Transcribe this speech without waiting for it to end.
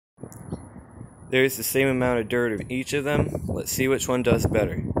There's the same amount of dirt of each of them. Let's see which one does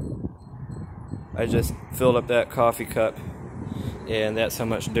better. I just filled up that coffee cup, and that's how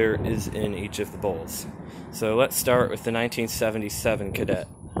much dirt is in each of the bowls. So let's start with the 1977 Cadet.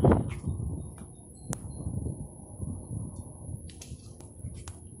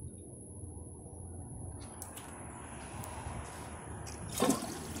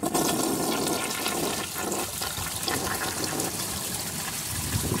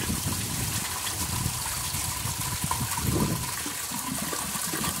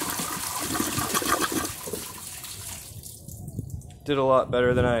 Did a lot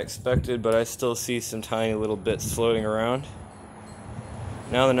better than I expected, but I still see some tiny little bits floating around.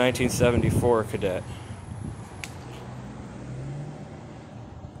 Now the 1974 Cadet.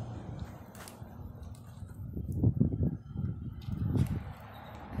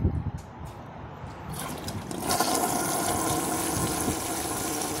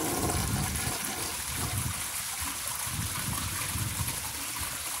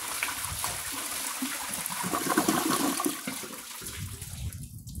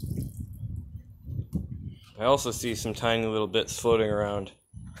 I also see some tiny little bits floating around.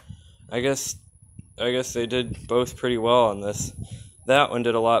 I guess they did both pretty well on this. That one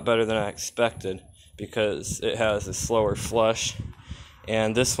did a lot better than I expected because it has a slower flush,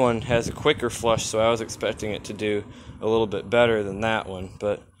 and this one has a quicker flush, so I was expecting it to do a little bit better than that one,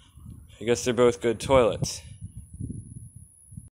 but I guess they're both good toilets.